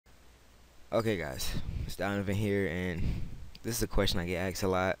Okay guys, it's Donovan here, and this is a question I get asked a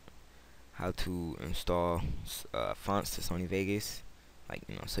lot: how to install fonts to Sony Vegas, like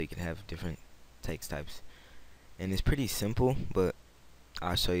so you can have different text types. And it's pretty simple, but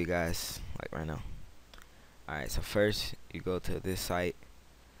I'll show you guys like right now. Alright, so first you go to this site,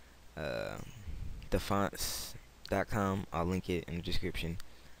 uh, thefonts.com. I'll link it in the description.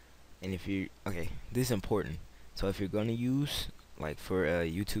 And if you this is important. So if you're gonna use like for a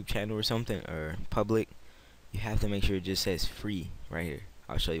YouTube channel or something or public, you have to make sure it just says free right here.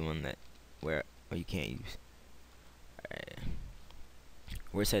 I'll show you one that where you can't use. Alright.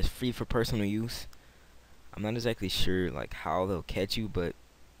 Where it says free for personal use, I'm not exactly sure like how they'll catch you, but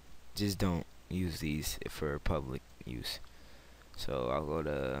just don't use these for public use. So I'll go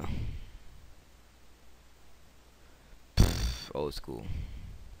to old school.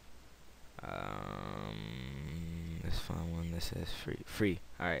 Let's find one that says free.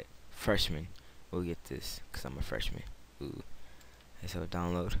 Alright, freshman. We'll get this because I'm a freshman. Ooh. Okay, so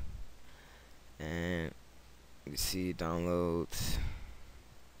download, and you see downloads.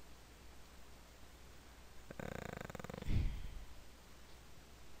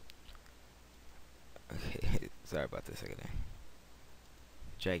 Okay, sorry about this. I gotta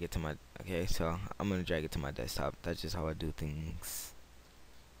drag it to my. Okay, so I'm gonna drag it to my desktop. That's just how I do things.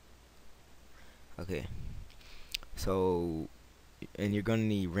 Okay, so and you're gonna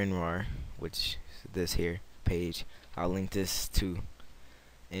need WinRAR, which is this here page. I'll link this too.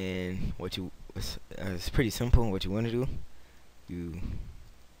 And what you it's pretty simple. What you want to do, you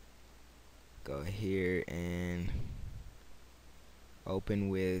go here and open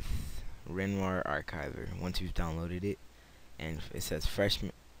with WinRAR Archiver once you've downloaded it, and it says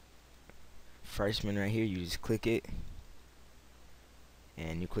freshman right here. You just click it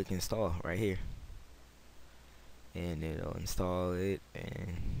and you click install right here, and it'll install it,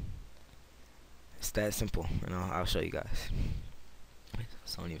 and it's that simple. And I'll show you guys.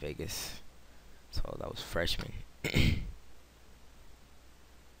 Sony Vegas. So that was freshman.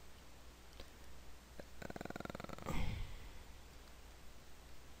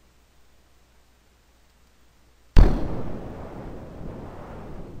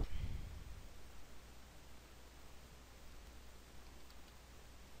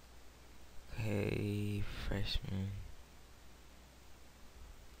 Okay, freshman.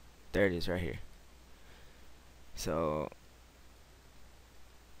 There it is right here. So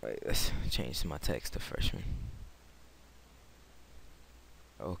wait, let's change my text to freshman.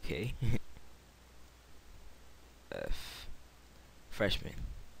 Okay. Freshman.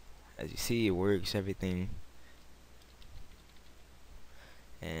 As you see, it works, everything.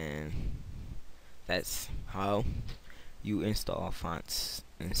 And that's how you install fonts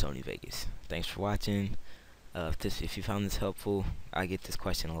in Sony Vegas. Thanks for watching. If you found this helpful, I get this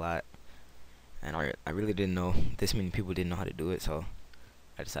question a lot, and I really didn't know this many people didn't know how to do it, so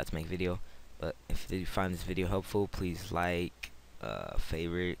I decided to make a video. But if you find this video helpful, please like,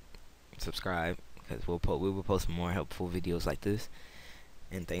 favorite, subscribe, because we will post more helpful videos like this.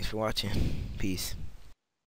 And thanks for watching. Peace.